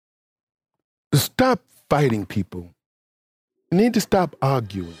Stop fighting people. You need to stop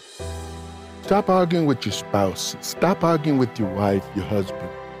arguing. Stop arguing with your spouse. Stop arguing with your wife, your husband.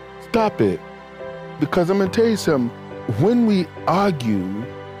 Stop it. Because I'm going to tell you something. When we argue,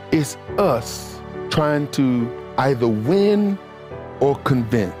 it's us trying to either win or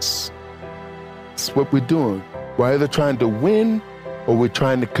convince. That's what we're doing. We're either trying to win or we're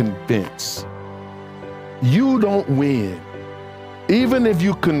trying to convince. You don't win. Even if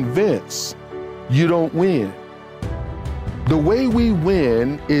you convince, you don't win. The way we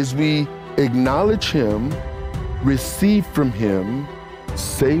win is we acknowledge him, receive from him,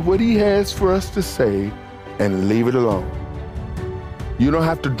 say what he has for us to say, and leave it alone. You don't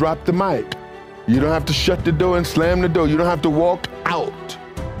have to drop the mic. You don't have to shut the door and slam the door. You don't have to walk out.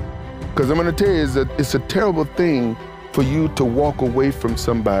 Because I'm going to tell you, it's a terrible thing for you to walk away from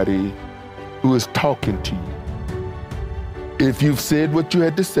somebody who is talking to you. If you've said what you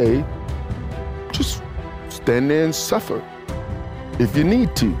had to say, just stand there and suffer if you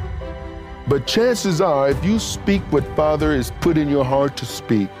need to. But chances are, if you speak what Father has put in your heart to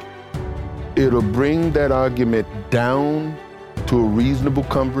speak, it'll bring that argument down to a reasonable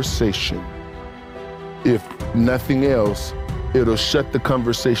conversation. If nothing else, it'll shut the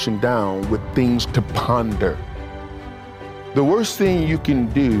conversation down with things to ponder. The worst thing you can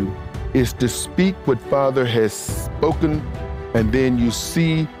do is to speak what Father has spoken, and then you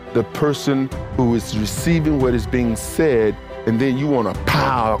see the person who is receiving what is being said, and then you want to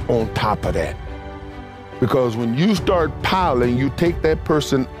pile on top of that. Because when you start piling, you take that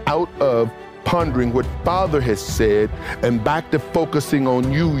person out of pondering what Father has said and back to focusing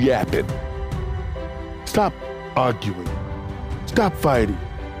on you yapping. Stop arguing. Stop fighting.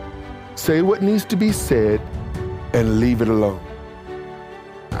 Say what needs to be said and leave it alone.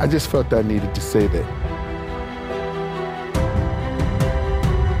 I just felt I needed to say that.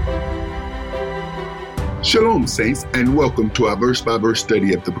 Shalom, saints, and welcome to our verse-by-verse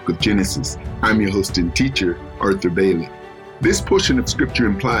study of the book of Genesis. I'm your host and teacher, Arthur Bailey. This portion of scripture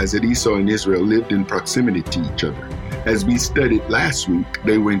implies that Esau and Israel lived in proximity to each other. As we studied last week,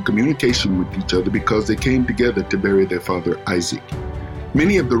 they were in communication with each other because they came together to bury their father Isaac.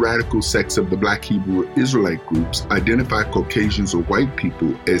 Many of the radical sects of the Black Hebrew Israelite groups identify Caucasians or white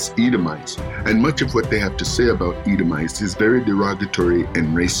people as Edomites, and much of what they have to say about Edomites is very derogatory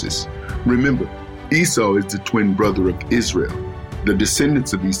and racist. Remember, Esau is the twin brother of Israel. The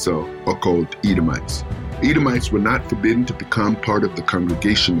descendants of Esau are called Edomites. Edomites were not forbidden to become part of the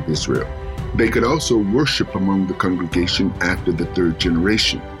congregation of Israel. They could also worship among the congregation after the third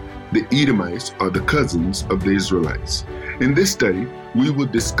generation. The Edomites are the cousins of the Israelites. In this study, we will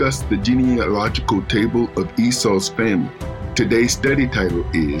discuss the genealogical table of Esau's family. Today's study title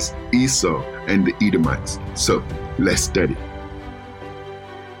is Esau and the Edomites. So, let's study.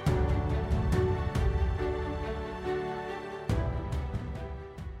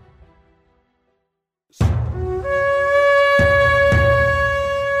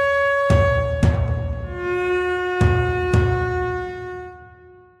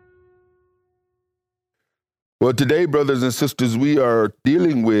 Well, today, brothers and sisters, we are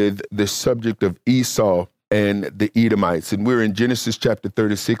dealing with the subject of Esau and the Edomites. And we're in Genesis chapter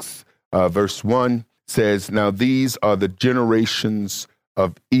 36, verse 1 says, "Now these are the generations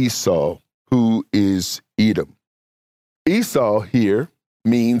of Esau, who is Edom." Esau here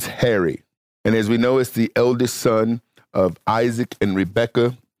means hairy. And as we know, it's the eldest son of Isaac and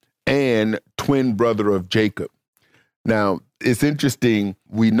Rebekah and twin brother of Jacob. Now, it's interesting,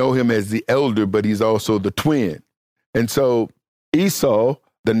 we know him as the elder, but he's also the twin. And so Esau,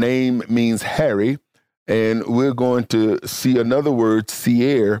 the name means hairy, and we're going to see another word,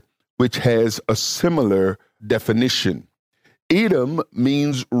 seir, which has a similar definition. Edom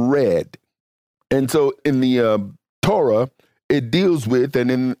means red. And so in the Torah, it deals with, and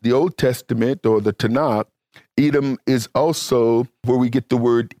in the Old Testament or the Tanakh, Edom is also where we get the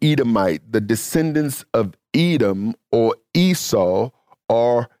word Edomite. The descendants of Edom or Esau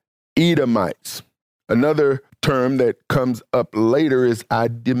are Edomites. Another term that comes up later is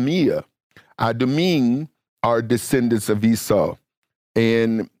Idumea. Idumim are descendants of Esau.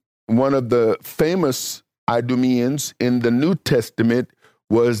 And one of the famous Idumeans in the New Testament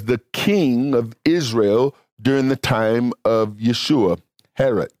was the king of Israel during the time of Yeshua,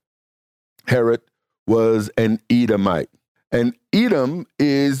 Herod. Herod was an Edomite. And Edom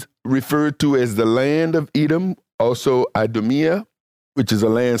is referred to as the land of Edom, also Idumea, which is a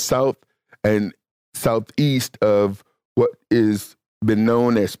land south and southeast of what is been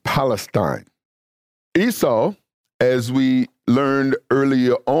known as Palestine. Esau, as we learned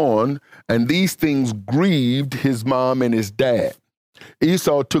earlier on, and these things grieved his mom and his dad.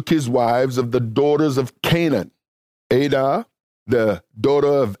 Esau took his wives of the daughters of Canaan, Adah, the daughter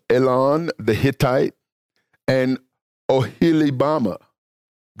of Elon the Hittite, and Oholibamah,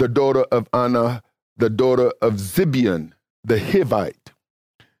 the daughter of Anah, the daughter of Zibeon the Hivite.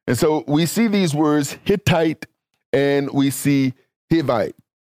 And so we see these words Hittite and we see Hivite.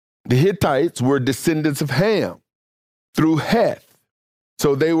 The Hittites were descendants of Ham through Heth.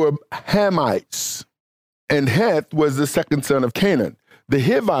 So they were Hamites. And Heth was the second son of Canaan. The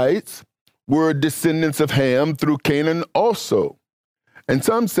Hivites were descendants of Ham through Canaan also. And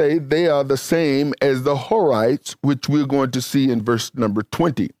some say they are the same as the Horites, which we're going to see in verse number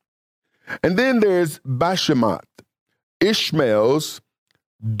 20. And then there's Bashemoth, Ishmael's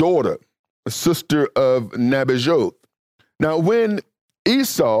daughter, a sister of Nebajoth. Now, when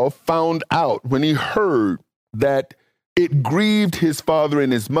Esau found out, when he heard that it grieved his father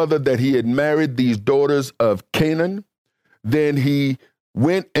and his mother that he had married these daughters of Canaan, then he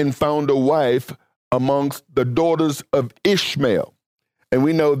went and found a wife amongst the daughters of Ishmael. And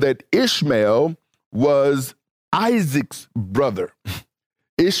we know that Ishmael was Isaac's brother.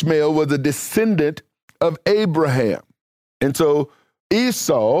 Ishmael was a descendant of Abraham. And so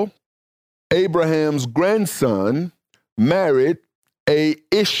Esau, Abraham's grandson, married a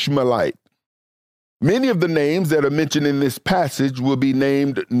Ishmaelite. Many of the names that are mentioned in this passage will be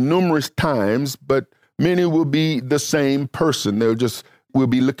named numerous times, but many will be the same person. We'll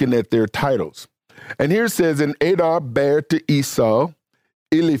be looking at their titles. And here it says, and Adar bare to Esau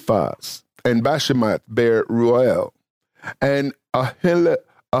Eliphaz, and Bashemoth bare Ruel, and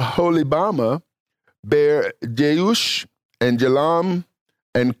Oholibamah bare Jeush, and Jalam,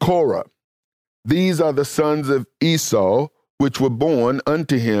 and Korah. These are the sons of Esau, which were born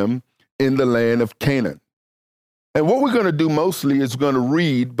unto him in the land of Canaan. And what we're going to do mostly is going to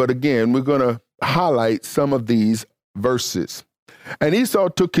read, but again, we're going to highlight some of these verses. And Esau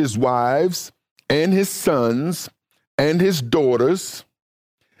took his wives and his sons and his daughters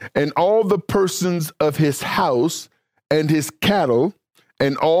and all the persons of his house and his cattle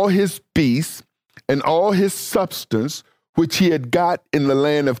and all his beasts and all his substance, which he had got in the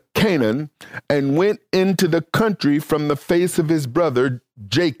land of Canaan, and went into the country from the face of his brother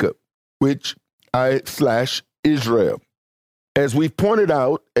Jacob, Israel. As we've pointed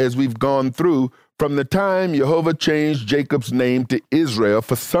out, as we've gone through, from the time Jehovah changed Jacob's name to Israel,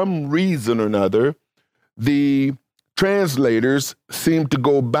 for some reason or another, the translators seem to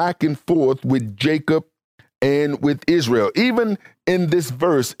go back and forth with Jacob and with Israel, even in this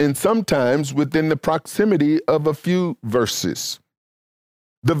verse, and sometimes within the proximity of a few verses.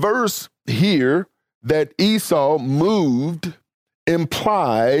 The verse here that Esau moved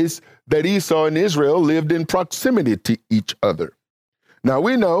implies that Esau and Israel lived in proximity to each other. Now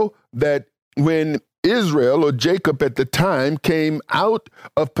we know that when Israel, or Jacob at the time, came out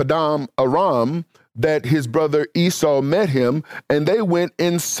of Padam Aram, that his brother Esau met him, and they went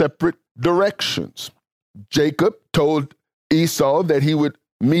in separate directions. Jacob told Esau that he would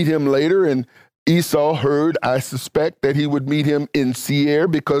meet him later, and Esau heard, I suspect, that he would meet him in Seir,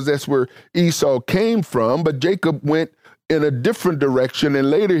 because that's where Esau came from, but Jacob went in a different direction, and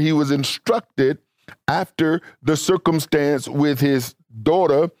later he was instructed, after the circumstance with his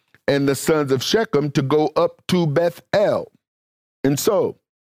daughter and the sons of Shechem, to go up to Bethel. And so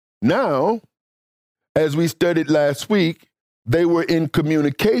now, as we studied last week, they were in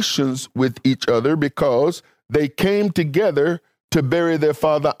communications with each other because they came together to bury their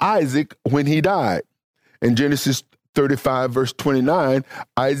father Isaac when he died. In Genesis 35, verse 29,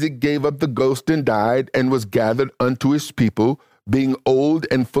 Isaac gave up the ghost and died, and was gathered unto his people, being old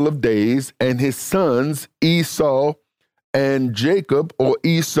and full of days, and his sons Esau and Jacob, or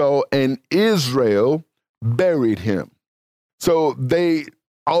Esau and Israel, buried him. So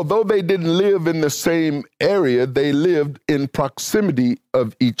although they didn't live in the same area, they lived in proximity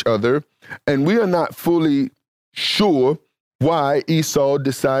of each other, and we are not fully sure why Esau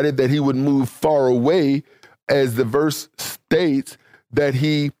decided that he would move far away, as the verse states that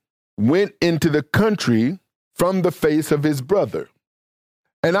he went into the country from the face of his brother.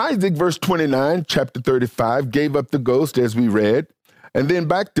 And Isaac, verse 29, chapter 35, gave up the ghost, as we read, and then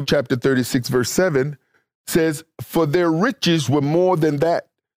back to chapter 36, verse 7, says, for their riches were more than that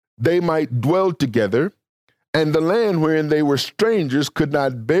they might dwell together, and the land wherein they were strangers could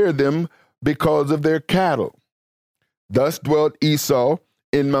not bear them because of their cattle. Thus dwelt Esau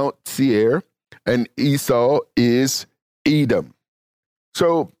in Mount Seir, and Esau is Edom.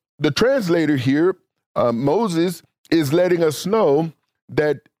 So the translator here, Moses, is letting us know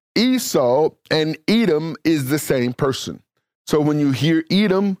that Esau and Edom is the same person. So when you hear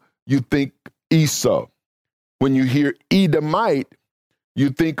Edom, you think Esau. When you hear Edomite, you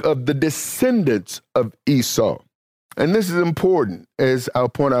think of the descendants of Esau. And this is important, as I'll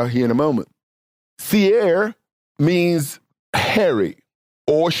point out here in a moment. Seir means hairy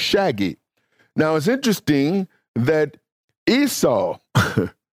or shaggy. Now, it's interesting that Esau,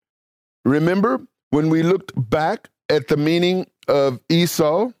 remember when we looked back at the meaning of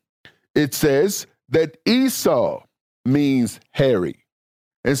Esau, it says that Esau means hairy.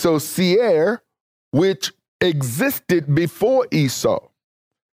 And so Seir, which existed before Esau,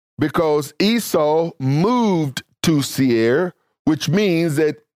 because Esau moved to Seir, which means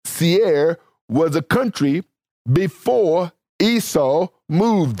that Seir was a country before Esau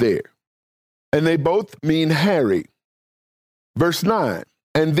moved there. And they both mean hairy. Verse 9,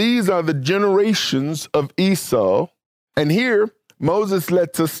 and these are the generations of Esau. And here Moses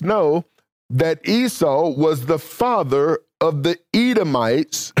lets us know that Esau was the father of the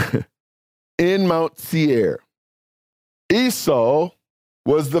Edomites in Mount Seir. Esau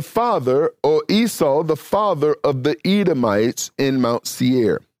was the father, or Esau, the father of the Edomites in Mount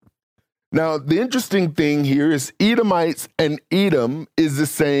Seir. Now, the interesting thing here is Edomites and Edom is the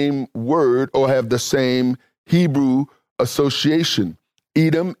same word or have the same Hebrew association.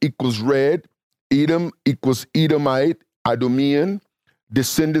 Edom equals red. Edom equals Edomite, Idumean,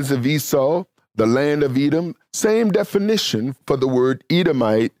 descendants of Esau, the land of Edom. Same definition for the word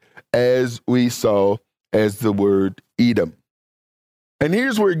Edomite as we saw as the word Edom. And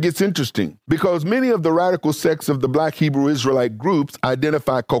here's where it gets interesting, because many of the radical sects of the Black Hebrew Israelite groups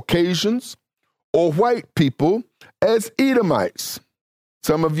identify Caucasians or white people as Edomites.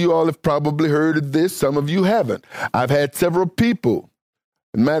 Some of you all have probably heard of this. Some of you haven't. I've had several people.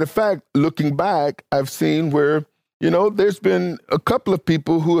 Matter of fact, looking back, I've seen where, there's been a couple of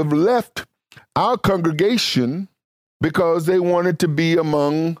people who have left our congregation because they wanted to be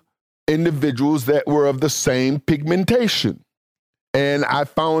among individuals that were of the same pigmentation. And I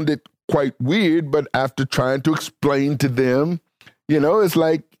found it quite weird, but after trying to explain to them, it's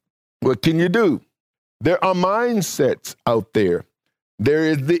like, what can you do? There are mindsets out there. There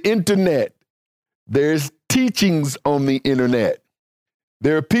is the internet. There's teachings on the internet.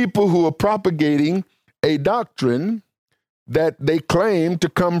 There are people who are propagating a doctrine that they claim to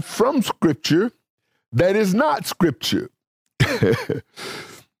come from Scripture that is not Scripture.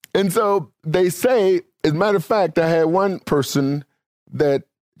 And so they say, as a matter of fact, I had one person that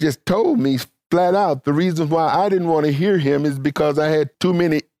just told me flat out the reason why I didn't want to hear him is because I had too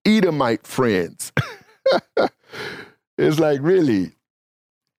many Edomite friends. It's like, really?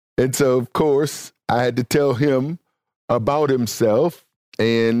 And so, of course, I had to tell him about himself,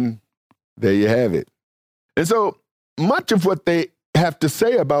 and there you have it. And so much of what they have to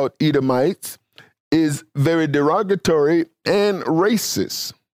say about Edomites is very derogatory and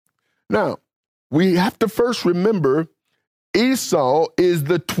racist. Now, we have to first remember Esau is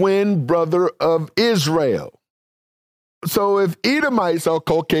the twin brother of Israel. So if Edomites are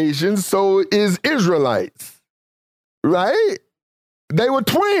Caucasians, so is Israelites, right? They were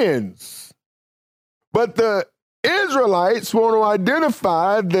twins. But the Israelites want to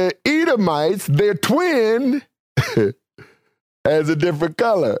identify the Edomites, their twin, as a different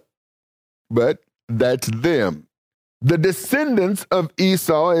color. But that's them. The descendants of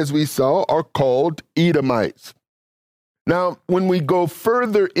Esau, as we saw, are called Edomites. Now, when we go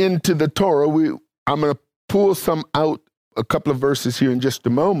further into the Torah, I'm going to pull some out, a couple of verses here in just a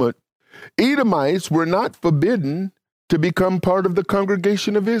moment. Edomites were not forbidden to become part of the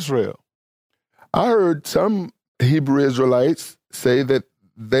congregation of Israel. I heard some Hebrew Israelites say that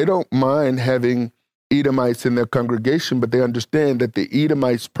they don't mind having Edomites in their congregation, but they understand that the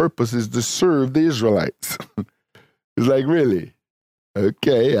Edomites' purpose is to serve the Israelites. It's like, really?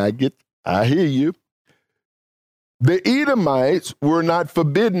 Okay, I hear you. The Edomites were not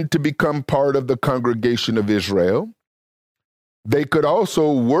forbidden to become part of the congregation of Israel. They could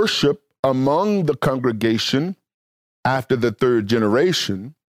also worship among the congregation after the third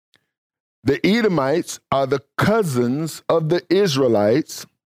generation. The Edomites are the cousins of the Israelites.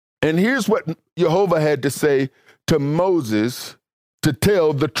 And here's what Jehovah had to say to Moses to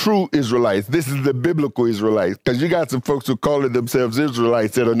tell the true Israelites. This is the biblical Israelites, because you got some folks who call themselves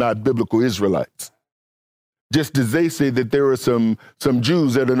Israelites that are not biblical Israelites. Just as they say that there are some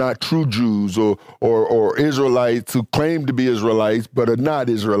Jews that are not true Jews or Israelites who claim to be Israelites but are not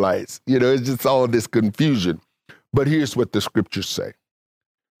Israelites. It's just all this confusion. But here's what the scriptures say.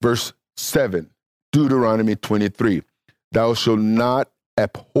 Verse 7, Deuteronomy 23, thou shalt not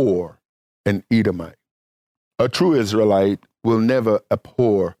abhor an Edomite. A true Israelite will never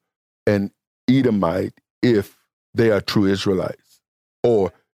abhor an Edomite if they are true Israelites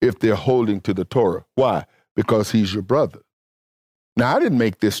or if they're holding to the Torah. Why? Because he's your brother. Now, I didn't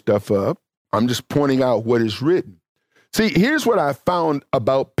make this stuff up. I'm just pointing out what is written. See, here's what I found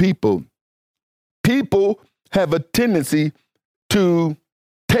about people. People have a tendency to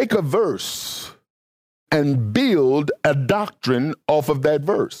take a verse and build a doctrine off of that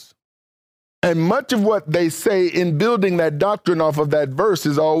verse. And much of what they say in building that doctrine off of that verse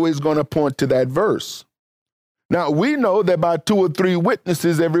is always going to point to that verse. Now, we know that by 2 or 3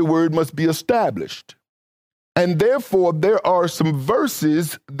 witnesses, every word must be established. And therefore, there are some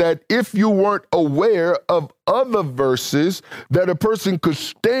verses that if you weren't aware of other verses that a person could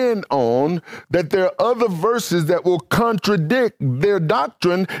stand on, that there are other verses that will contradict their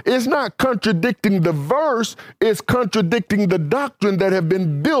doctrine. It's not contradicting the verse, it's contradicting the doctrine that have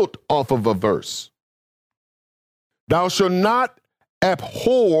been built off of a verse. Thou shalt not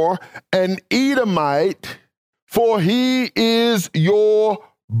abhor an Edomite, for he is your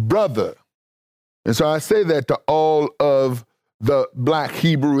brother. And so I say that to all of the black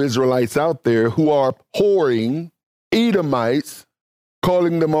Hebrew Israelites out there who are whoring Edomites,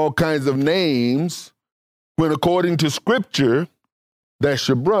 calling them all kinds of names, when according to Scripture, that's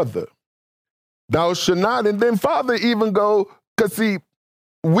your brother. Thou shalt not. And then Father even go, because see,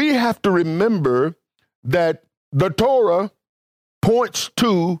 we have to remember that the Torah points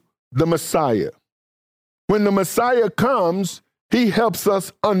to the Messiah. When the Messiah comes, he helps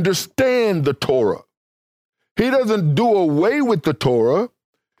us understand the Torah. He doesn't do away with the Torah.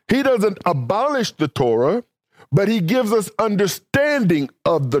 He doesn't abolish the Torah, but he gives us understanding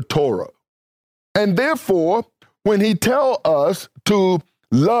of the Torah. And therefore, when he tells us to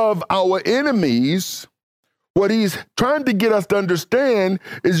love our enemies, what he's trying to get us to understand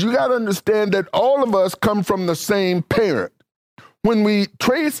is you got to understand that all of us come from the same parent. When we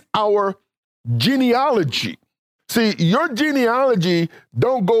trace our genealogy, see, your genealogy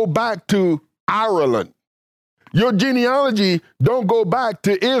don't go back to Ireland. Your genealogy don't go back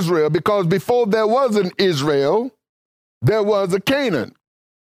to Israel, because before there was an Israel, there was a Canaan.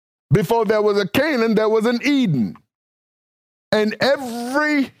 Before there was a Canaan, there was an Eden. And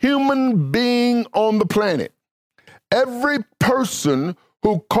every human being on the planet, every person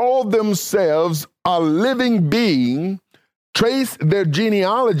who called themselves a living being, trace their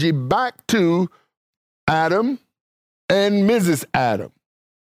genealogy back to Adam and Mrs. Adam.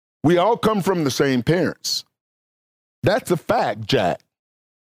 We all come from the same parents. That's a fact, Jack.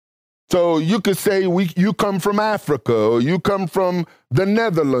 So you could say you come from Africa, or you come from the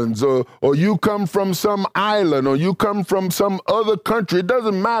Netherlands, or you come from some island, or you come from some other country. It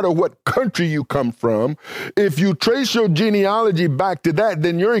doesn't matter what country you come from. If you trace your genealogy back to that,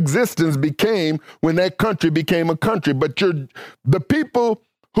 then your existence became when that country became a country. But the people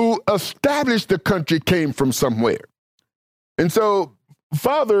who established the country came from somewhere. And so,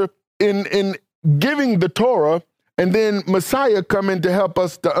 Father, in giving the Torah, and then Messiah coming to help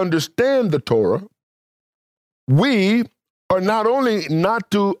us to understand the Torah, we are not only not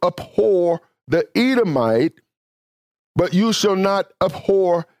to abhor the Edomite, but you shall not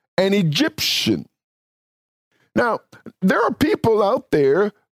abhor an Egyptian. Now, there are people out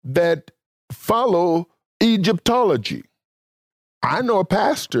there that follow Egyptology. I know a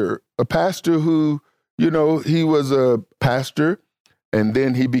pastor who, he was a pastor, and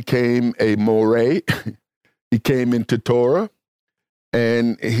then he became a Moreh. He came into Torah,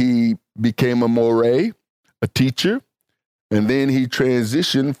 and he became a Moreh, a teacher, and then he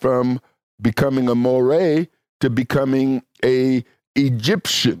transitioned from becoming a Moreh to becoming a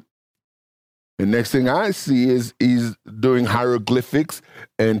Egyptian. The next thing I see is he's doing hieroglyphics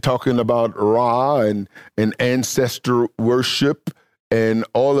and talking about Ra and ancestor worship and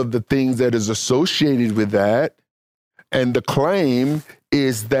all of the things that is associated with that. And the claim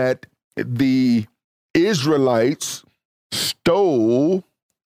is that the Israelites stole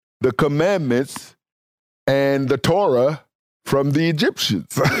the commandments and the Torah from the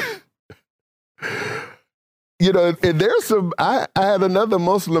Egyptians. And there's some, I had another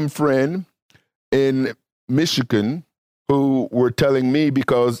Muslim friend in Michigan who were telling me,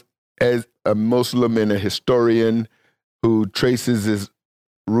 because as a Muslim and a historian who traces his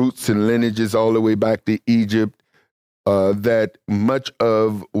roots and lineages all the way back to Egypt, that much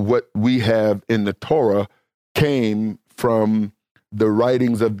of what we have in the Torah came from the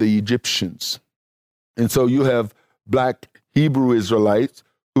writings of the Egyptians. And so you have black Hebrew Israelites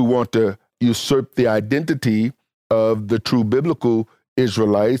who want to usurp the identity of the true biblical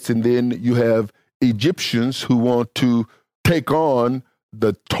Israelites. And then you have Egyptians who want to take on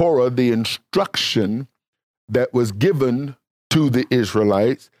the Torah, the instruction that was given to the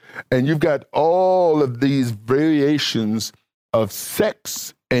Israelites. And you've got all of these variations of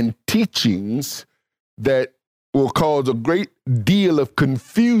sects and teachings that will cause a great deal of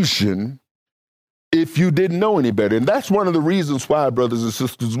confusion if you didn't know any better. And that's one of the reasons why, brothers and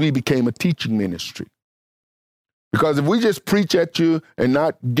sisters, we became a teaching ministry. Because if we just preach at you and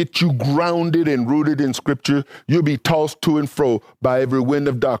not get you grounded and rooted in Scripture, you'll be tossed to and fro by every wind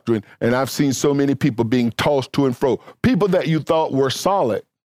of doctrine. And I've seen so many people being tossed to and fro, people that you thought were solid.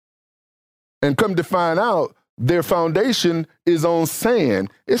 And come to find out, their foundation is on sand.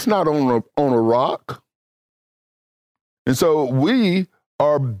 It's not on a rock. And so we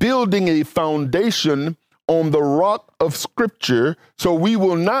are building a foundation on the rock of Scripture, so we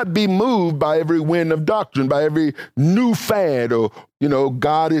will not be moved by every wind of doctrine, by every new fad, or,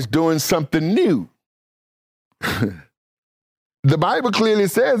 God is doing something new. The Bible clearly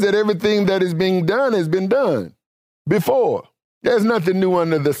says that everything that is being done has been done before. There's nothing new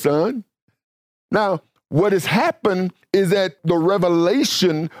under the sun. Now, what has happened is that the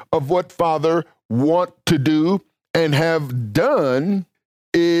revelation of what Father want to do and have done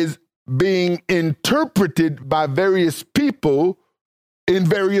is being interpreted by various people in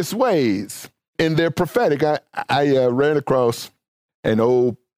various ways in their prophetic. I ran across an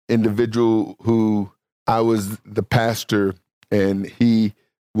old individual who I was the pastor and he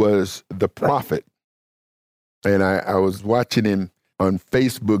was the prophet. And I was watching him on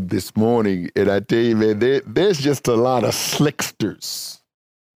Facebook this morning, and I tell you, man, there's just a lot of slicksters.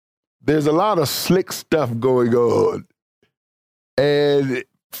 There's a lot of slick stuff going on. And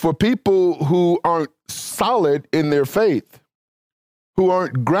for people who aren't solid in their faith, who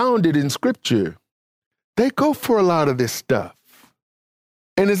aren't grounded in Scripture, they go for a lot of this stuff.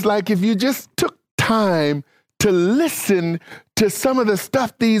 And it's like if you just took time to listen to some of the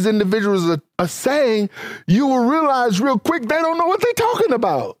stuff these individuals are saying, you will realize real quick they don't know what they're talking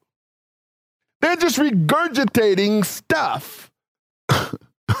about. They're just regurgitating stuff.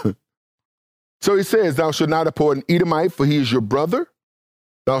 So he says, thou shalt not abhor an Edomite, for he is your brother.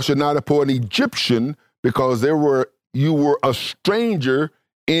 Thou shalt not abhor an Egyptian, because you were a stranger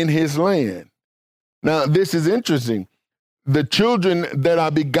in his land. Now, this is interesting. The children that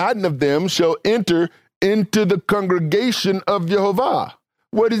are begotten of them shall enter into the congregation of Jehovah.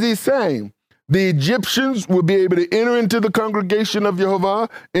 What is he saying? The Egyptians will be able to enter into the congregation of Jehovah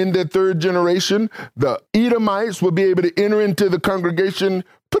in their third generation. The Edomites will be able to enter into the congregation.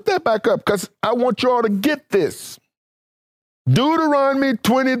 Put that back up, because I want you all to get this. Deuteronomy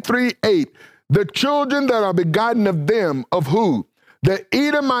 23:8. The children that are begotten of them, of who? The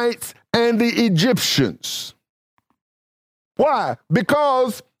Edomites and the Egyptians. Why?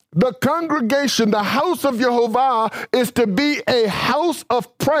 Because the congregation, the house of Jehovah, is to be a house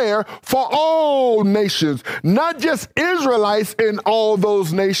of prayer for all nations, not just Israelites in all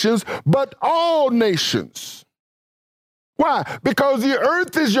those nations, but all nations. Why? Because the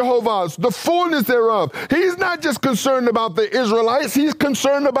earth is Jehovah's, the fullness thereof. He's not just concerned about the Israelites, he's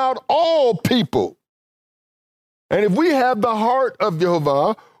concerned about all people. And if we have the heart of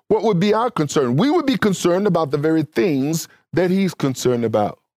Jehovah, what would be our concern? We would be concerned about the very things that he's concerned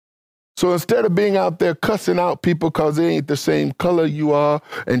about. So instead of being out there cussing out people because they ain't the same color you are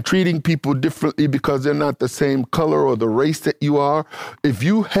and treating people differently because they're not the same color or the race that you are, if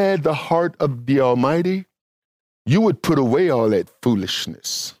you had the heart of the Almighty, you would put away all that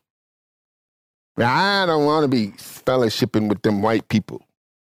foolishness. I don't want to be fellowshipping with them white people.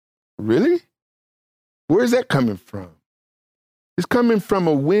 Really? Where's that coming from? It's coming from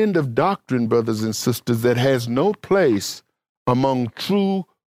a wind of doctrine, brothers and sisters, that has no place among true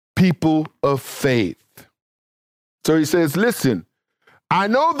people of faith. So he says, listen, I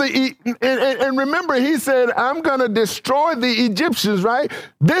know and remember, he said, I'm going to destroy the Egyptians, right?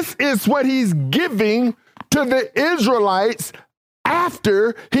 This is what he's giving to the Israelites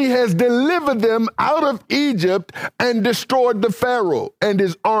after he has delivered them out of Egypt and destroyed the Pharaoh and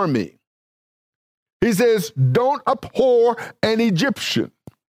his army. He says, don't abhor an Egyptian.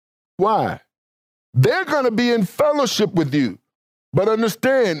 Why? They're going to be in fellowship with you. But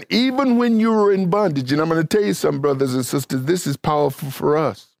understand, even when you were in bondage, and I'm going to tell you something, brothers and sisters, this is powerful for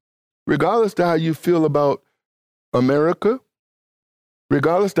us. Regardless to how you feel about America,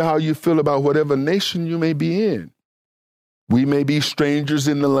 regardless to how you feel about whatever nation you may be in, we may be strangers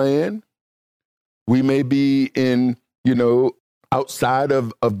in the land. We may be in, outside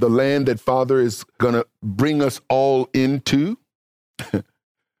of the land that Father is going to bring us all into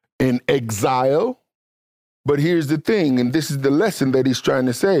in exile. But here's the thing, and this is the lesson that he's trying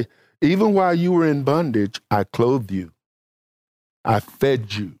to say. Even while you were in bondage, I clothed you. I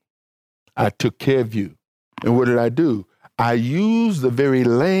fed you. I took care of you. And what did I do? I used the very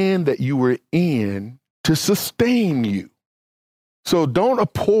land that you were in to sustain you. So don't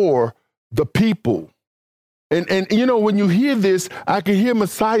abhor the people And you know, when you hear this, I can hear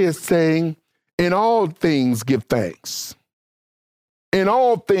Messiah saying, in all things, give thanks. In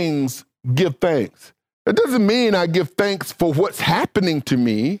all things, give thanks. That doesn't mean I give thanks for what's happening to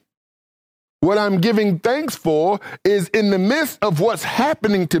me. What I'm giving thanks for is in the midst of what's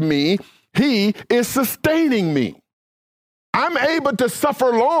happening to me, he is sustaining me. I'm able to suffer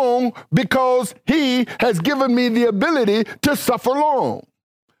long because he has given me the ability to suffer long.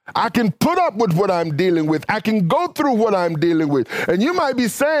 I can put up with what I'm dealing with. I can go through what I'm dealing with. And you might be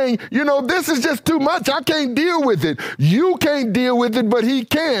saying, you know, this is just too much. I can't deal with it. You can't deal with it, but he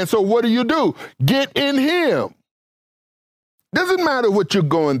can. So what do? Get in him. Doesn't matter what you're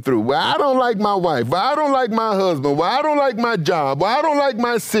going through. Well, I don't like my wife. Well, I don't like my husband. Well, I don't like my job. Well, I don't like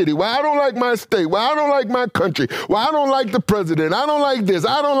my city. Well, I don't like my state. Well, I don't like my country. Well, I don't like the president. I don't like this.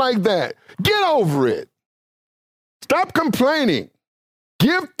 I don't like that. Get over it. Stop complaining.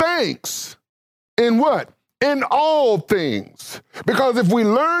 Give thanks in what? In all things. Because if we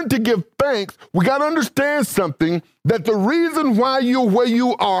learn to give thanks, we got to understand something, that the reason why you're where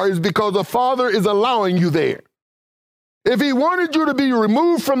you are is because the Father is allowing you there. If he wanted you to be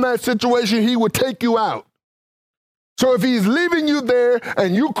removed from that situation, he would take you out. So if he's leaving you there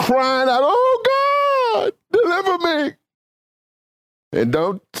and you crying out, oh God, deliver me. And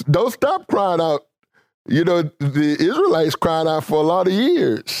don't stop crying out. You know, the Israelites cried out for a lot of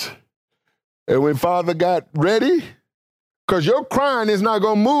years. And when Father got ready, because your crying is not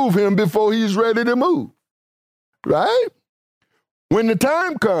going to move him before he's ready to move. Right? When the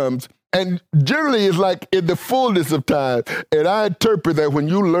time comes, and generally it's like in the fullness of time, and I interpret that when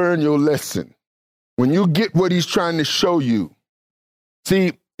you learn your lesson, when you get what he's trying to show you.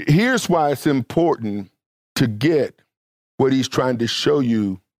 See, here's why it's important to get what he's trying to show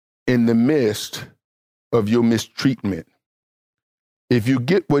you in the midst of your mistreatment. If you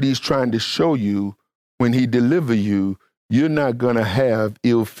get what he's trying to show you when he delivers you, you're not going to have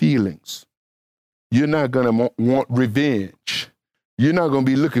ill feelings. You're not going to want revenge. You're not going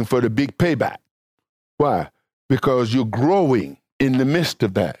to be looking for the big payback. Why? Because you're growing in the midst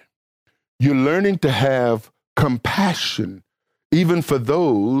of that. You're learning to have compassion, even for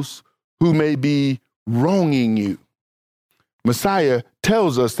those who may be wronging you. Messiah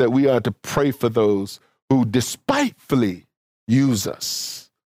tells us that we are to pray for those who despitefully use us,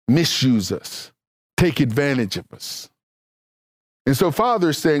 misuse us, take advantage of us. And so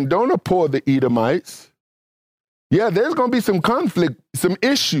Father is saying, don't abhor the Edomites. Yeah, there's going to be some conflict, some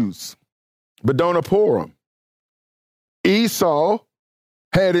issues, but don't abhor them. Esau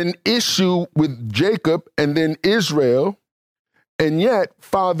had an issue with Jacob and then Israel, and yet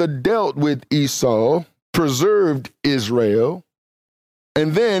Father dealt with Esau, preserved Israel,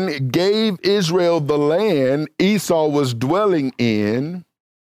 and then gave Israel the land Esau was dwelling in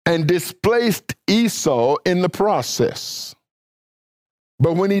and displaced Esau in the process.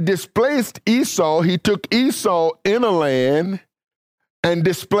 But when he displaced Esau, he took Esau in a land and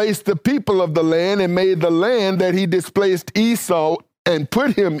displaced the people of the land and made the land that he displaced Esau and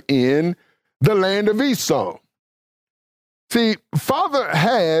put him in the land of Esau. See, Father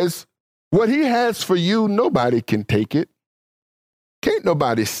has what he has for you. Nobody can take it. Can't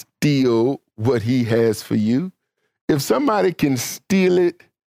nobody steal what he has for you. If somebody can steal it,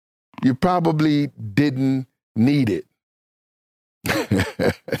 you probably didn't need it.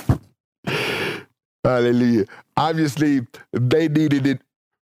 Hallelujah. Obviously, they needed it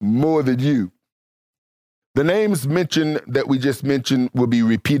more than you. The names mentioned that we just mentioned will be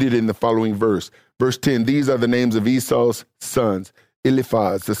repeated in the following verse. Verse 10, these are the names of Esau's sons.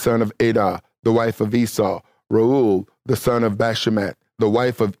 Eliphaz, the son of Adah, the wife of Esau. Reuel, the son of Bashemat, the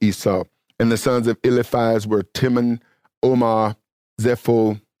wife of Esau. And the sons of Eliphaz were Timon, Omar,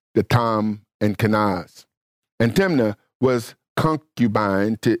 Zepho, Gatam, and Kenaz. And Timnah was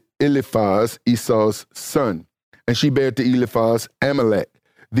concubine to Eliphaz, Esau's son. And she bare to Eliphaz Amalek.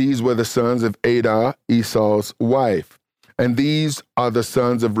 These were the sons of Adah, Esau's wife. And these are the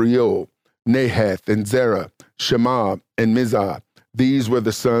sons of Reuel, Nahath, and Zerah, Shema, and Mizah. These were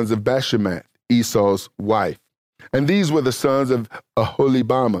the sons of Bashemat, Esau's wife. And these were the sons of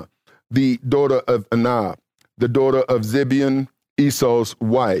Aholibama, the daughter of Anah, the daughter of Zibeon, Esau's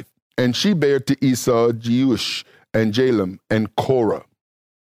wife. And she bare to Esau Jeush, and Jalem, and Korah.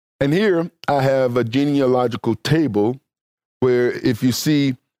 And here I have a genealogical table where if you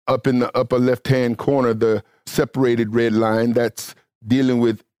see up in the upper left-hand corner, the separated red line, that's dealing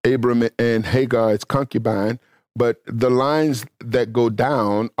with Abram and Hagar's concubine. But the lines that go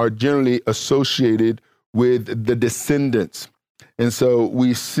down are generally associated with the descendants. And so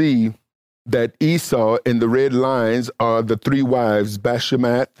we see that Esau in the red lines are the three wives,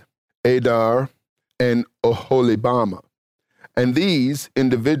 Bashemat, Adar, and Oholibamah. And these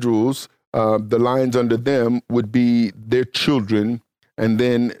individuals, the lines under them would be their children and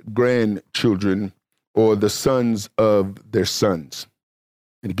then grandchildren or the sons of their sons.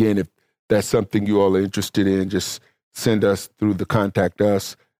 And again, if that's something you all are interested in, just send us through the Contact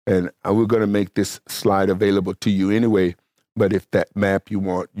Us, and we're going to make this slide available to you anyway. But if that map you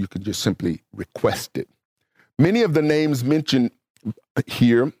want, you can just simply request it. Many of the names mentioned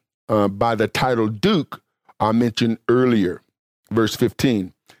here by the title Duke are mentioned earlier. Verse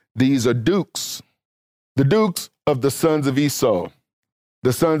 15, these are dukes, the dukes of the sons of Esau,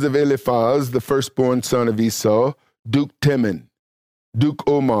 the sons of Eliphaz, the firstborn son of Esau, Duke Teman, Duke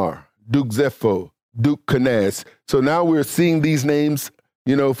Omar, Duke Zepho, Duke Kenaz. So now we're seeing these names,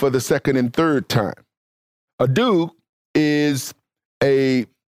 for the second and third time. A duke is a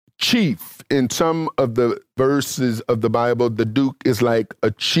chief. In some of the verses of the Bible, the duke is like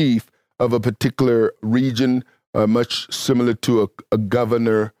a chief of a particular region, much similar to a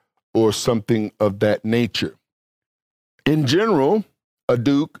governor or something of that nature. In general, a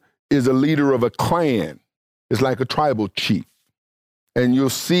duke is a leader of a clan. It's like a tribal chief. And you'll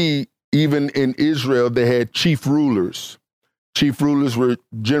see even in Israel, they had chief rulers. Chief rulers were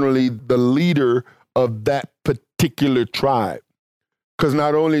generally the leader of that particular tribe. Because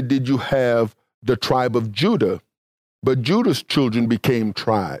not only did you have the tribe of Judah, but Judah's children became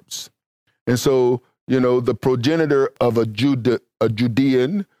tribes. And so, the progenitor of a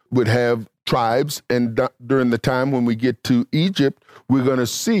Judean would have tribes. And during the time when we get to Egypt, we're going to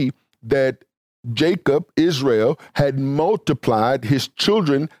see that Jacob, Israel, had multiplied. His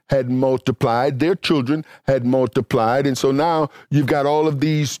children had multiplied. Their children had multiplied. And so now you've got all of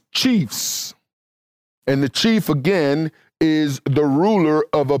these chiefs. And the chief, again, is the ruler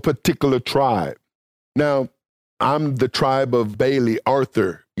of a particular tribe. Now, I'm the tribe of Bailey,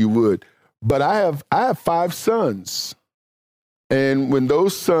 Arthur, you would. But I have 5 sons. And when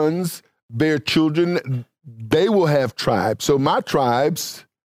those sons bear children, they will have tribes. So my tribes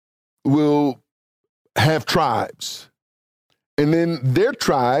will have tribes. And then their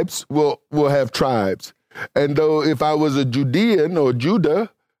tribes will have tribes. And though if I was a Judean or Judah,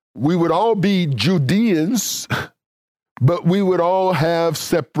 we would all be Judeans, but we would all have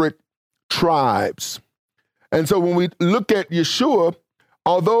separate tribes. And so when we look at Yeshua,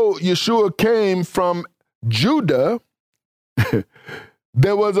 although Yeshua came from Judah,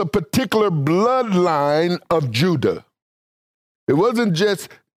 there was a particular bloodline of Judah. It wasn't just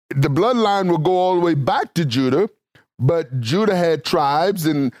the bloodline will go all the way back to Judah, but Judah had tribes,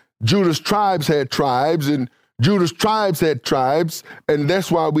 and Judah's tribes had tribes, and Judah's tribes had tribes, and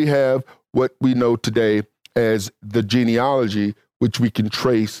that's why we have what we know today as the genealogy, which we can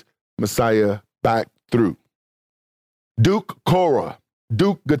trace Messiah back through. Duke Korah,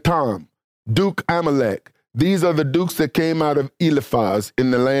 Duke Gatam, Duke Amalek. These are the dukes that came out of Eliphaz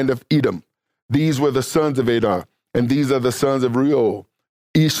in the land of Edom. These were the sons of Adar, and these are the sons of Reuel,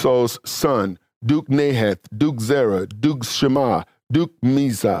 Esau's son, Duke Nahath, Duke Zerah, Duke Shema, Duke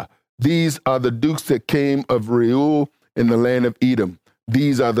Mizah. These are the dukes that came of Reuel in the land of Edom.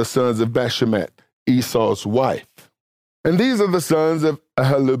 These are the sons of Bashemat, Esau's wife. And these are the sons of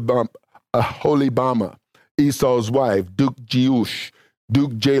Aholibamah, Esau's wife, Duke Jeush,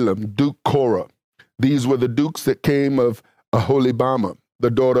 Duke Jalem, Duke Korah. These were the dukes that came of Aholibamah,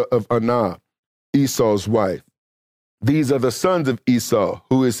 the daughter of Anah, Esau's wife. These are the sons of Esau,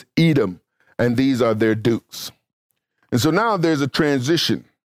 who is Edom, and these are their dukes. And so now there's a transition.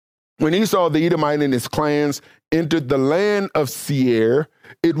 When Esau the Edomite and his clans entered the land of Seir,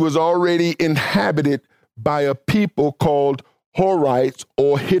 it was already inhabited by a people called Horites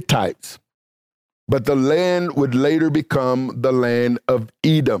or Hittites. But the land would later become the land of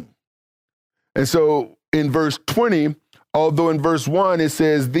Edom. And so in verse 20, although in verse 1 it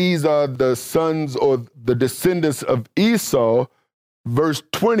says these are the sons or the descendants of Esau, verse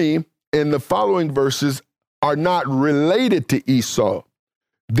 20 and the following verses are not related to Esau.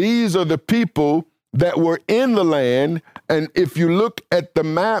 These are the people that were in the land. And if you look at the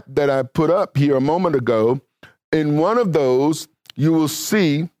map that I put up here a moment ago, in one of those, you will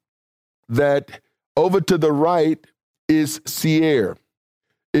see that over to the right is Seir.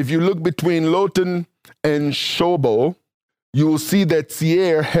 If you look between Lotan and Shobal, you will see that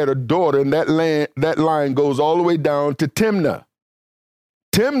Seir had a daughter, and that line goes all the way down to Timnah.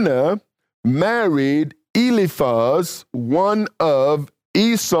 Timnah married Eliphaz, one of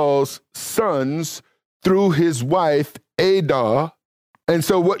Esau's sons, through his wife Adah. And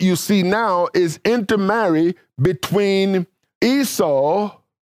so what you see now is intermarry between Esau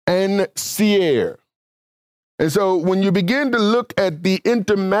and Seir. And so when you begin to look at the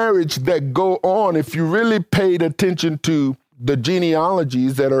intermarriage that go on, if you really paid attention to the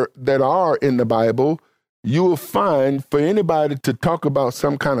genealogies that are in the Bible, you will find for anybody to talk about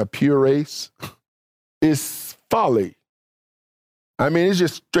some kind of pure race is folly. I mean, it's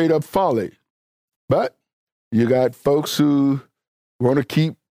just straight up folly. But you got folks who want to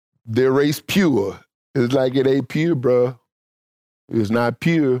keep their race pure. It's like it ain't pure, bro. It's not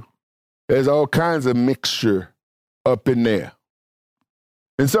pure. There's all kinds of mixture up in there.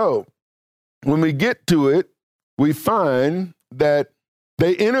 And so when we get to it, we find that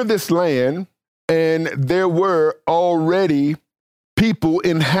they enter this land and there were already people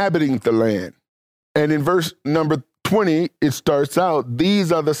inhabiting the land. And in verse number 20, it starts out,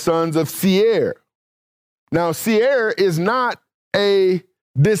 these are the sons of Seir. Now, Seir is not a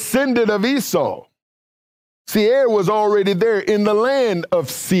descendant of Esau. Seir was already there in the land of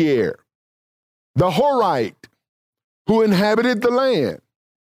Seir, the Horite, who inhabited the land.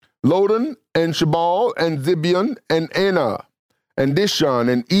 Lodan and Shabal and Zibeon and Anah and Dishon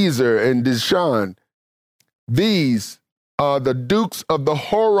and Ezer and Dishan. These are the dukes of the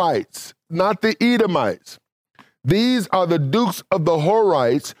Horites, not the Edomites. These are the dukes of the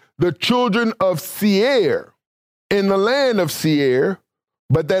Horites, the children of Seir, in the land of Seir,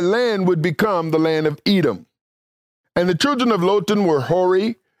 but that land would become the land of Edom. And the children of Lotan were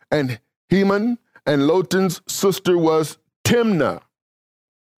Hori and Heman, and Lotan's sister was Timnah.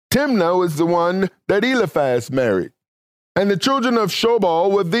 Timnah was the one that Eliphaz married. And the children of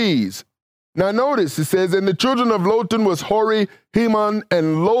Shobal were these. Now notice, it says, and the children of Lotan was Hori, Heman,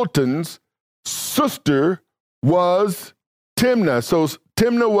 and Lotan's sister was Timnah. So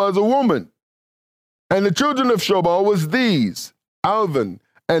Timnah was a woman. And the children of Shobal was these, Alvan,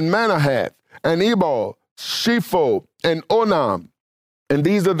 and Manahath, and Ebal, Shepho, and Onam. And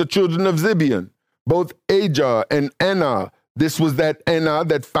these are the children of Zibeon, both Ajar and Anah. This was that Anah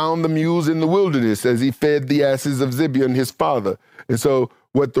that found the mules in the wilderness as he fed the asses of Zibeon, his father. And so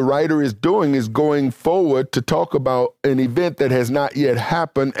what the writer is doing is going forward to talk about an event that has not yet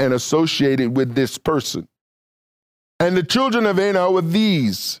happened and associated with this person. And the children of Anah were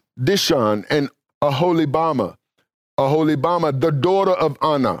these, Dishon and Aholibama. Aholibama, the daughter of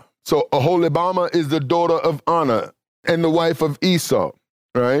Anah. So Aholibama is the daughter of Anah and the wife of Esau,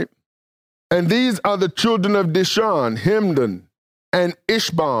 right? And these are the children of Dishon, Hemdan, and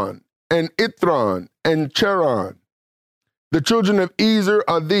Ishban, and Ithran, and Cheran. The children of Ezer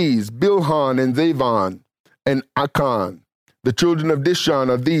are these, Bilhan and Zavan, and Akan. The children of Dishon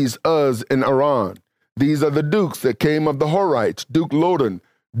are these, Uz and Aran. These are the dukes that came of the Horites, Duke Lodan,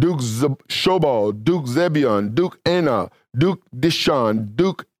 Duke Shobal, Duke Zebion, Duke Anah, Duke Dishon,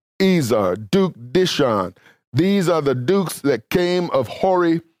 Duke Ezer, Duke Dishon. These are the dukes that came of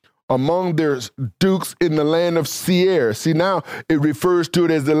Hori, among their dukes in the land of Seir. See, now it refers to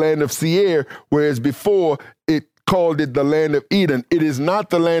it as the land of Seir, whereas before it called it the land of Eden. It is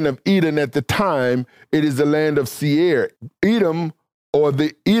not the land of Eden at the time. It is the land of Seir. Edom, or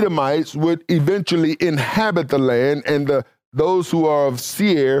the Edomites, would eventually inhabit the land, and those who are of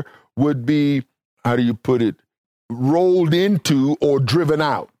Seir would be, how do you put it, rolled into or driven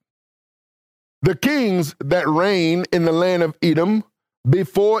out. The kings that reign in the land of Edom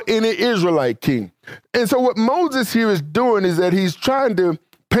before any Israelite king. And so what Moses here is doing is that he's trying to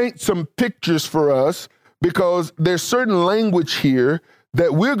paint some pictures for us, because there's certain language here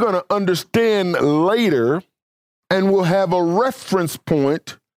that we're going to understand later, and we'll have a reference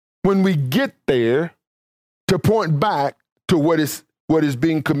point when we get there to point back to what is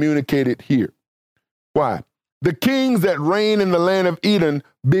being communicated here. Why? The kings that reign in the land of Eden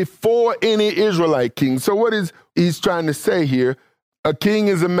before any Israelite king. So what is he's trying to say here? A king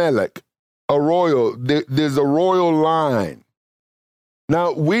is a melech, a royal. There's a royal line.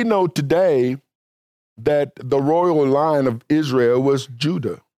 Now, we know today that the royal line of Israel was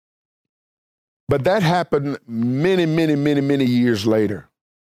Judah. But that happened many, many, many, many years later.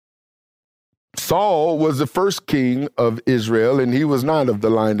 Saul was the first king of Israel, and he was not of the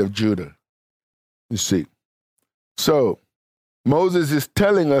line of Judah, you see. So Moses is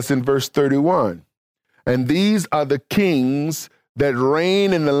telling us in verse 31, and these are the kings that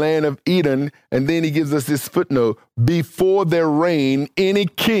reign in the land of Eden, and then he gives us this footnote, before there reigned any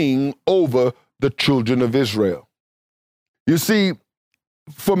king over the children of Israel. You see,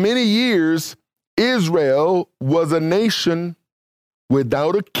 for many years, Israel was a nation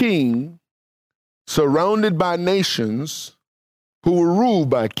without a king, surrounded by nations who were ruled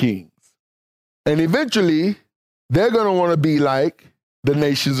by kings. And eventually, they're going to want to be like the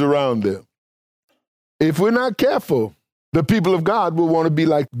nations around them. If we're not careful, the people of God will want to be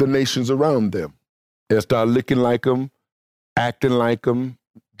like the nations around them. They'll start looking like them, acting like them,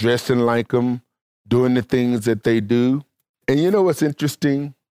 dressing like them, doing the things that they do. And you know what's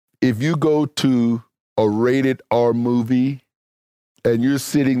interesting? If you go to a rated R movie and you're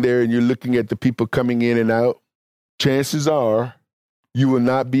sitting there and you're looking at the people coming in and out, chances are you will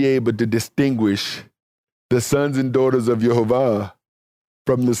not be able to distinguish the sons and daughters of Jehovah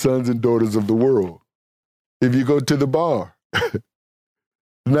from the sons and daughters of the world. If you go to the bar,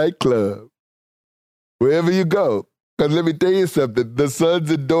 nightclub, wherever you go, because let me tell you something, the sons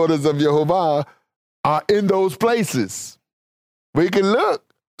and daughters of Jehovah are in those places. We can look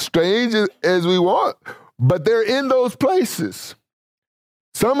strange as we want, but they're in those places.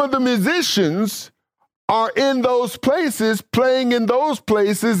 Some of the musicians are in those places, playing in those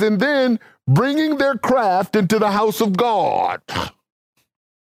places, and then bringing their craft into the house of God.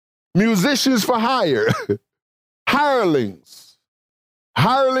 Musicians for hire, hirelings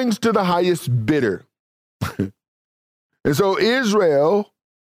to the highest bidder. And so Israel,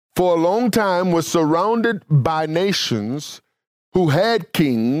 for a long time, was surrounded by nations who had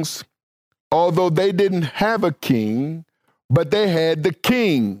kings, although they didn't have a king, but they had the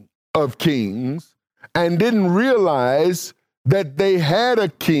King of Kings and didn't realize that they had a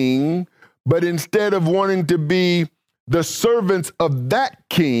king, but instead of wanting to be the servants of that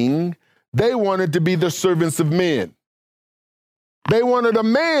king, they wanted to be the servants of men. They wanted a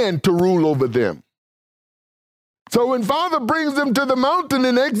man to rule over them. So when Father brings them to the mountain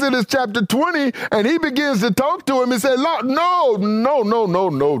in Exodus chapter 20, and he begins to talk to him and say, "Lord, no. We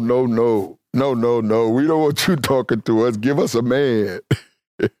don't want you talking to us. Give us a man."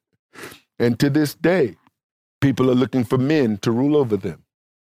 And to this day, people are looking for men to rule over them.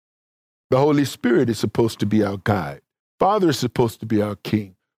 The Holy Spirit is supposed to be our guide. Father is supposed to be our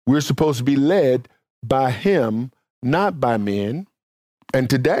king. We're supposed to be led by him, not by men. And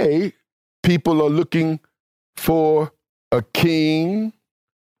today, people are looking for a king,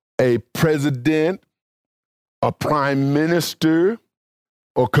 a president, a prime minister,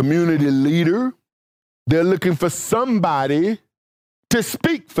 or community leader. They're looking for somebody to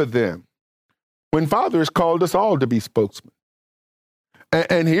speak for them, when Father has called us all to be spokesmen.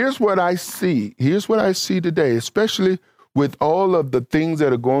 And here's what I see. Here's what I see today, especially with all of the things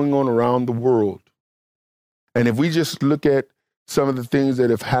that are going on around the world. And if we just look at some of the things that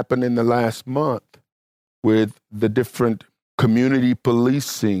have happened in the last month with the different community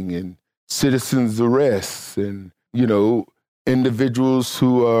policing and citizens arrests and, individuals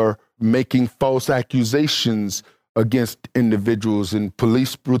who are making false accusations against individuals and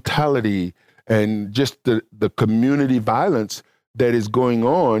police brutality and just the community violence that is going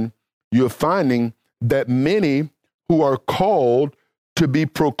on, you're finding that many who are called to be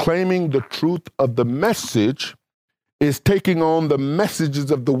proclaiming the truth of the message is taking on the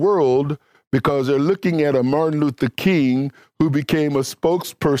messages of the world because they're looking at a Martin Luther King who became a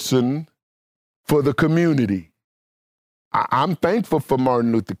spokesperson for the community. I'm thankful for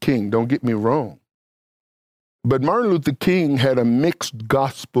Martin Luther King, don't get me wrong. But Martin Luther King had a mixed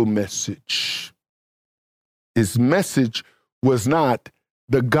gospel message. His message was not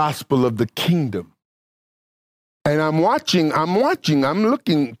the gospel of the kingdom. And I'm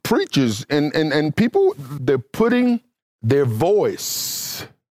looking, preachers and people, they're putting their voice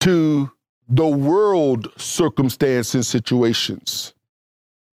to the world circumstance and situations,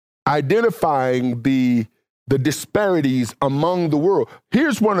 identifying the disparities among the world.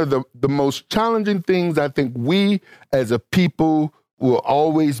 Here's one of the most challenging things I think we as a people will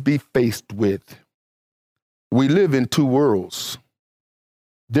always be faced with. We live in two worlds.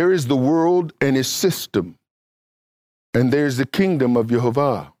 There is the world and its system, and there's the kingdom of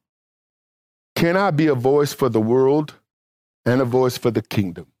Jehovah. Can I be a voice for the world and a voice for the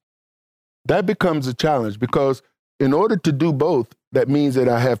kingdom? That becomes a challenge because in order to do both, that means that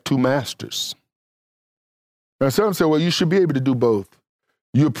I have two masters. Now, some say, well, you should be able to do both.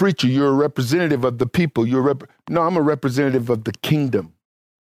 You're a preacher. You're a representative of the people. No, I'm a representative of the kingdom.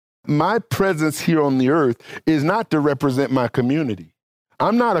 My presence here on the earth is not to represent my community.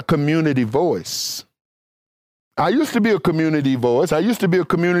 I'm not a community voice. I used to be a community voice. I used to be a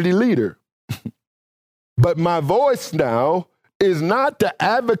community leader. But my voice now is not to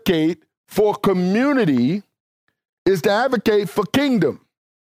advocate for community, is to advocate for kingdom.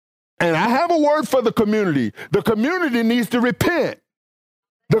 And I have a word for the community. The community needs to repent.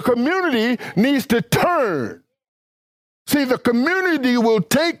 The community needs to turn. See, the community will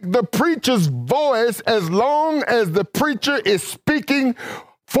take the preacher's voice as long as the preacher is speaking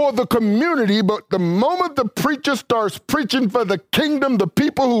for the community. But the moment the preacher starts preaching for the kingdom, the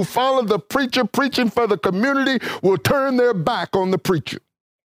people who follow the preacher preaching for the community will turn their back on the preacher.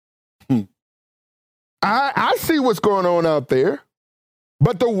 I see what's going on out there,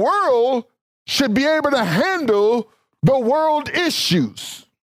 but the world should be able to handle the world issues.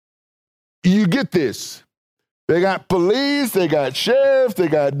 You get this? They got police, they got sheriffs, they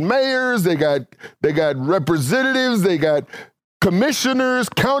got mayors, they got representatives, they got commissioners,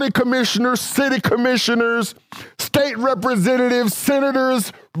 county commissioners, city commissioners, state representatives,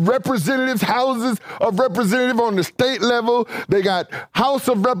 senators, representatives, houses of representatives on the state level. They got House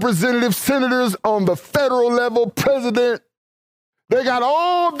of Representatives, senators on the federal level, president. They got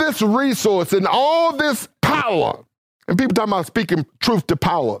all this resource and all this power. And people talking about speaking truth to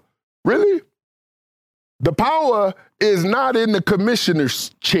power. Really? The power is not in the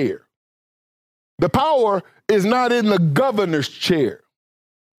commissioner's chair. The power is not in the governor's chair.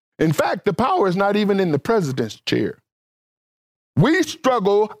 In fact, the power is not even in the president's chair. We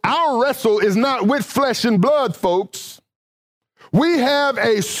struggle, our wrestle is not with flesh and blood, folks. We have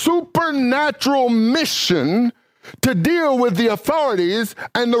a supernatural mission to deal with the authorities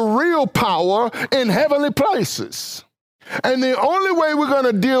and the real power in heavenly places. And the only way we're going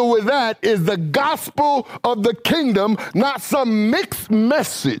to deal with that is the gospel of the kingdom, not some mixed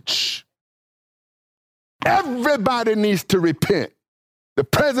message. Everybody needs to repent. The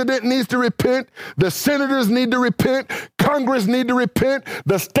president needs to repent. The senators need to repent. Congress need to repent.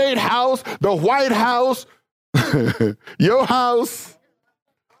 The state house, the White House, your house.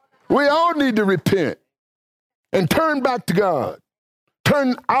 We all need to repent and turn back to God.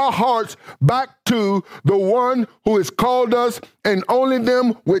 Turn our hearts back to the one who has called us, and only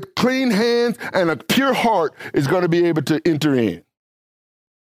them with clean hands and a pure heart is going to be able to enter in.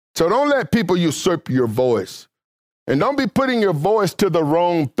 So don't let people usurp your voice. And don't be putting your voice to the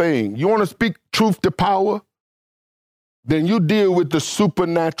wrong thing. You want to speak truth to power? Then you deal with the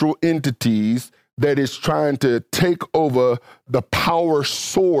supernatural entities that is trying to take over the power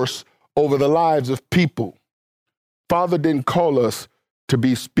source over the lives of people. Father didn't call us to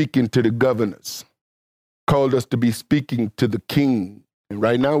be speaking to the governors, called us to be speaking to the king. And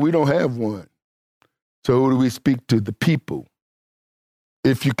right now we don't have one. So who do we speak to? The people.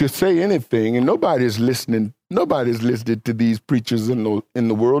 If you could say anything, and nobody's listening to these preachers in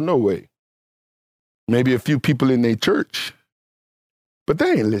the world, no way. Maybe a few people in their church, but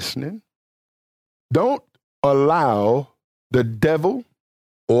they ain't listening. Don't allow the devil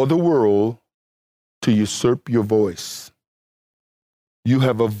or the world to usurp your voice. You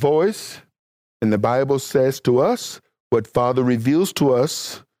have a voice, and the Bible says to us, what Father reveals to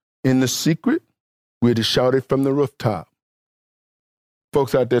us in the secret, we're to shout it from the rooftop.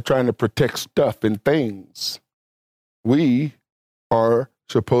 Folks out there trying to protect stuff and things. We are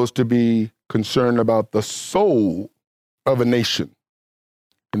supposed to be concerned about the soul of a nation.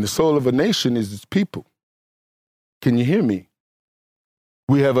 And the soul of a nation is its people. Can you hear me?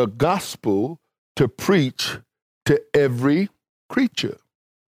 We have a gospel to preach to every creature.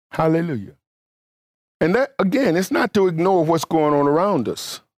 Hallelujah. And that, again, it's not to ignore what's going on around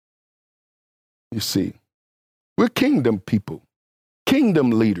us. You see, we're kingdom people.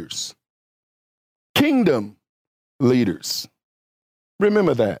 Kingdom leaders. Kingdom leaders.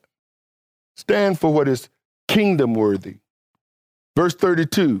 Remember that. Stand for what is kingdom worthy. Verse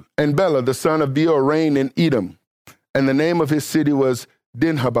 32, and Bela, the son of Beor, reigned in Edom, and the name of his city was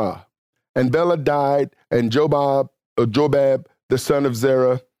Dinhabah. And Bela died, and Jobab, the son of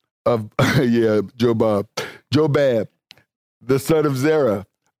Zerah, Jobab, the son of Zerah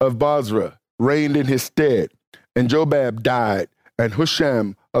of Basra, reigned in his stead. And Jobab died, and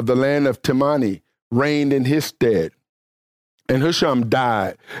Husham of the land of Temani reigned in his stead. And Husham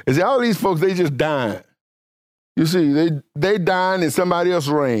died. And see, all these folks, they just died. You see, they died and somebody else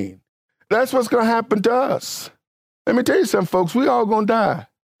reigned. That's what's going to happen to us. Let me tell you something, folks. We all going to die.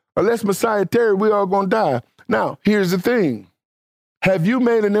 Unless Messiah tarry, we all going to die. Now, here's the thing. Have you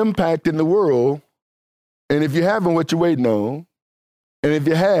made an impact in the world? And if you haven't, what you waiting on? And if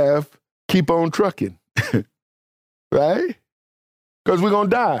you have, keep on trucking. Right? Because we're going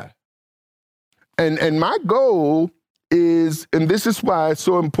to die. And my goal is, and this is why it's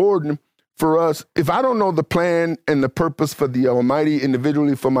so important for us, if I don't know the plan and the purpose for the Almighty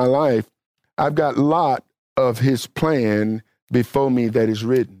individually for my life, I've got a lot of his plan before me that is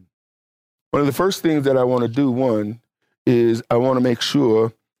written. One of the first things that I want to do, one, is I want to make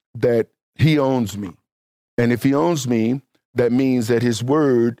sure that he owns me. And if he owns me, that means that his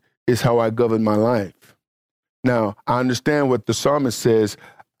word is how I govern my life. Now, I understand what the psalmist says,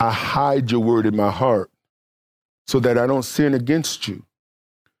 I hide your word in my heart so that I don't sin against you.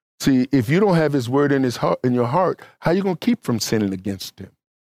 See, if you don't have his word in your heart, how are you going to keep from sinning against him?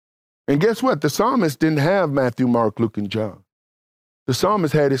 And guess what? The psalmist didn't have Matthew, Mark, Luke, and John. The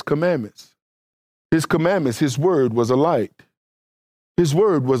psalmist had his commandments. His commandments, his word was a light. His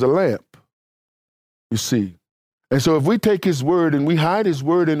word was a lamp, you see. And so if we take his word and we hide his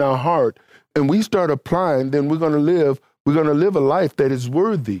word in our heart and we start applying, then we're going to live a life that is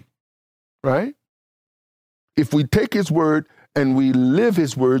worthy, right? If we take his word and we live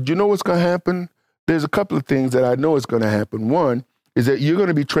his word, you know what's going to happen? There's a couple of things that I know is going to happen. One is that you're going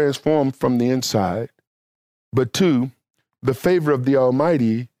to be transformed from the inside. But two, the favor of the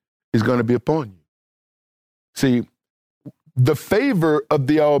Almighty is going to be upon you. See, the favor of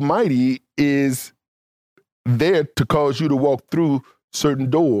the Almighty is there to cause you to walk through certain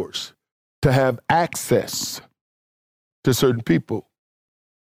doors, to have access to certain people,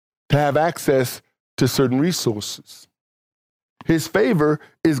 to have access to certain resources. His favor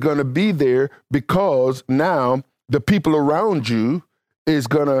is going to be there because now the people around you is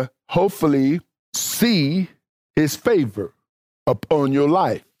going to hopefully see his favor upon your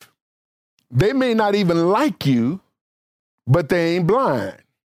life. They may not even like you, but they ain't blind,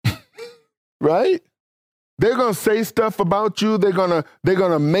 right? They're going to say stuff about you. They're going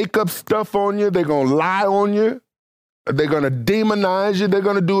to make up stuff on you. They're going to lie on you. They're going to demonize you. They're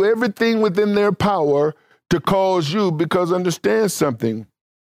going to do everything within their power to cause you, because understand something.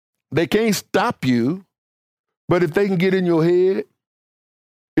 They can't stop you, but if they can get in your head,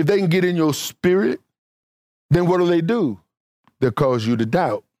 if they can get in your spirit, then what do? They'll cause you to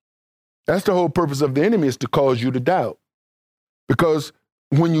doubt. That's the whole purpose of the enemy, is to cause you to doubt. Because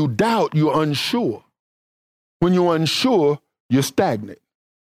when you doubt, you're unsure. When you're unsure, you're stagnant.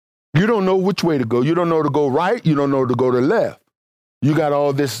 You don't know which way to go. You don't know to go right. You don't know to go to left. You got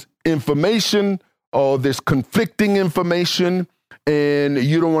all this information, all this conflicting information, and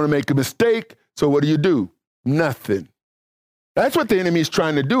you don't want to make a mistake. So what do? Nothing. That's what the enemy is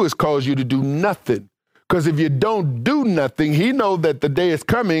trying to do, is cause you to do nothing. Because if you don't do nothing, he knows that the day is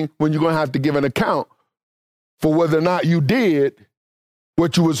coming when you're going to have to give an account for whether or not you did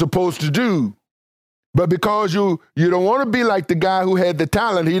what you were supposed to do. But because you don't want to be like the guy who had the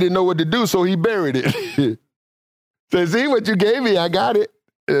talent, he didn't know what to do, so he buried it. So see what you gave me, I got it.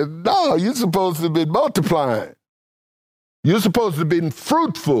 No, you're supposed to have been multiplying. You're supposed to have been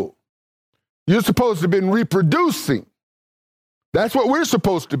fruitful. You're supposed to have been reproducing. That's what we're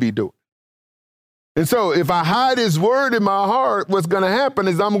supposed to be doing. And so if I hide his word in my heart, what's going to happen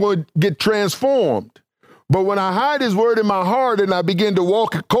is I'm going to get transformed. But when I hide his word in my heart and I begin to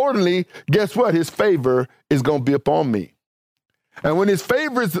walk accordingly, guess what? His favor is going to be upon me. And when his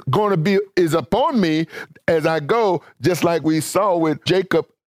favor is upon me as I go, just like we saw with Jacob,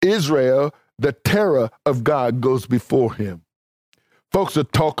 Israel, the terror of God goes before him. Folks will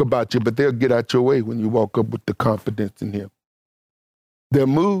talk about you, but they'll get out your way when you walk up with the confidence in him. They'll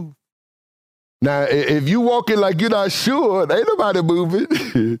move. Now, if you walking like you're not sure, ain't nobody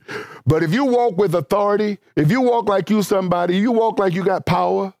moving. But if you walk with authority, if you walk like you somebody, you walk like you got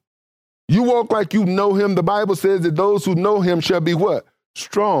power, you walk like you know him, the Bible says that those who know him shall be what?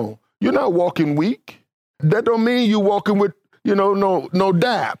 Strong. You're not walking weak. That don't mean you walking with, no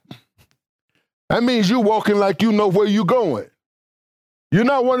dap. That means you walking like you know where you're going. You're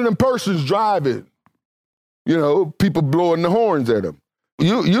not one of them persons driving, people blowing the horns at them.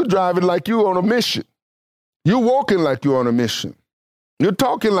 You're driving like you're on a mission. You're walking like you're on a mission. You're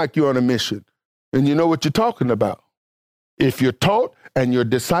talking like you're on a mission. And you know what you're talking about. If you're taught and you're a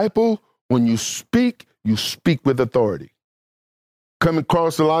disciple, when you speak with authority. Come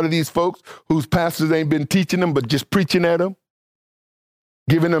across a lot of these folks whose pastors ain't been teaching them, but just preaching at them,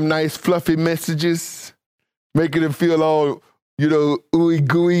 giving them nice, fluffy messages, making them feel all, ooey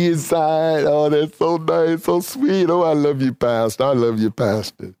gooey inside. Oh, that's so nice, so sweet. Oh, I love you, Pastor. I love you,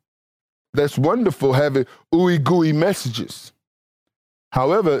 Pastor. That's wonderful having ooey gooey messages.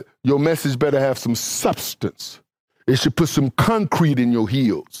 However, your message better have some substance. It should put some concrete in your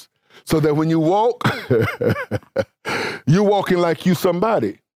heels so that when you walk, you're walking like you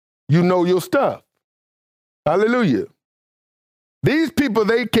somebody. You know your stuff. Hallelujah. These people,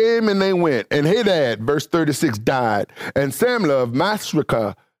 they came and they went. And Hadad, verse 36, died. And Samlah of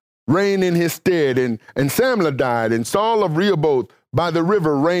Masrekah reigned in his stead. And Samlah died. And Saul of Rehoboth by the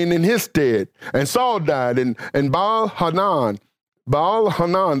river reigned in his stead. And Saul died. And Baal-Hanan,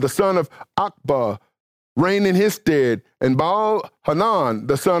 the son of Akbah, reigned in his stead. And Baal-Hanan,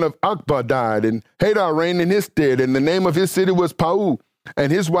 the son of Akbah, died. And Hadad reigned in his stead. And the name of his city was Pau.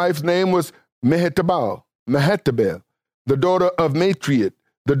 And his wife's name was Mehetabel, the daughter of Matriot,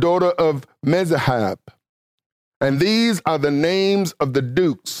 the daughter of Mezahab. And these are the names of the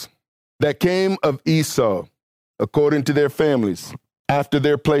dukes that came of Esau, according to their families, after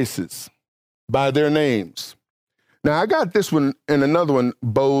their places, by their names. Now, I got this one and another one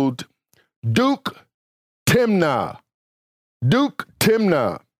bold Duke Timnah, Duke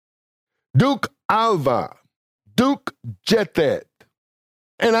Timnah, Duke Alva, Duke Jethet.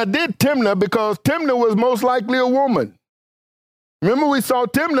 And I did Timnah because Timnah was most likely a woman. Remember we saw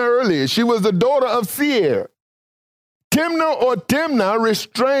Timnah earlier. She was the daughter of Seir. Timnah or Timnah,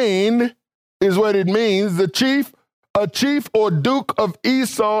 restrained, is what it means. A chief or duke of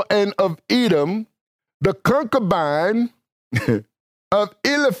Esau and of Edom, the concubine of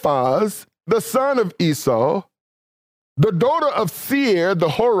Eliphaz, the son of Esau, the daughter of Seir, the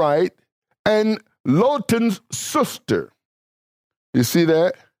Horite, and Lotan's sister. You see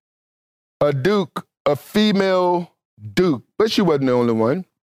that? A duke, a female duke, but she wasn't the only one.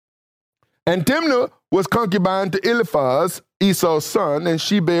 And Timnah was concubine to Eliphaz, Esau's son, and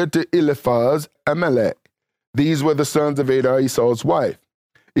she bare to Eliphaz Amalek. These were the sons of Adar, Esau's wife.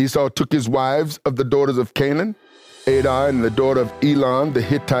 Esau took his wives of the daughters of Canaan, Adar and the daughter of Elon the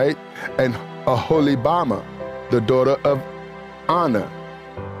Hittite, and Aholibama, the daughter of Anna,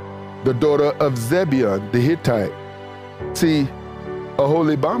 the daughter of Zebulun the Hittite. See,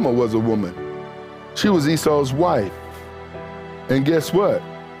 Aholibama was a woman. She was Esau's wife. And guess what?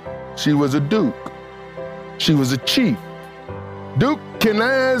 She was a duke. She was a chief. Duke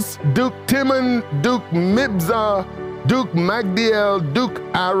Kenaz, Duke Timon, Duke Mibzah, Duke Magdiel, Duke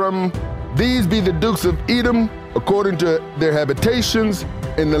Aram. These be the dukes of Edom, according to their habitations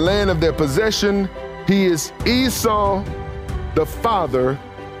in the land of their possession. He is Esau, the father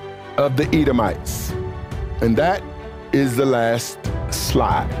of the Edomites. And that is the last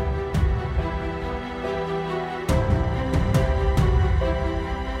slide.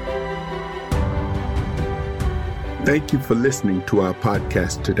 Thank you for listening to our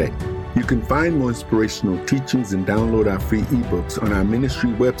podcast today. You can find more inspirational teachings and download our free ebooks on our ministry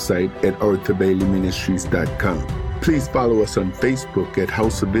website at ArthurBaileyMinistries.com. Please follow us on Facebook at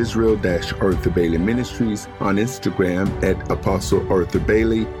House of Israel-Arthur Bailey Ministries, on Instagram at Apostle Arthur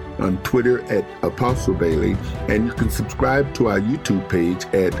Bailey, on Twitter at Apostle Bailey, and you can subscribe to our YouTube page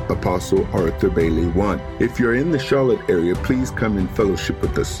at Apostle Arthur Bailey 1. If you're in the Charlotte area, please come and fellowship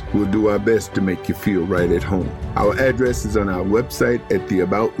with us. We'll do our best to make you feel right at home. Our address is on our website at the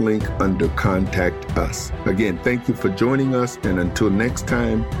About link under Contact Us. Again, thank you for joining us, and until next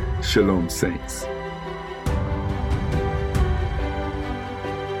time, Shalom, Saints.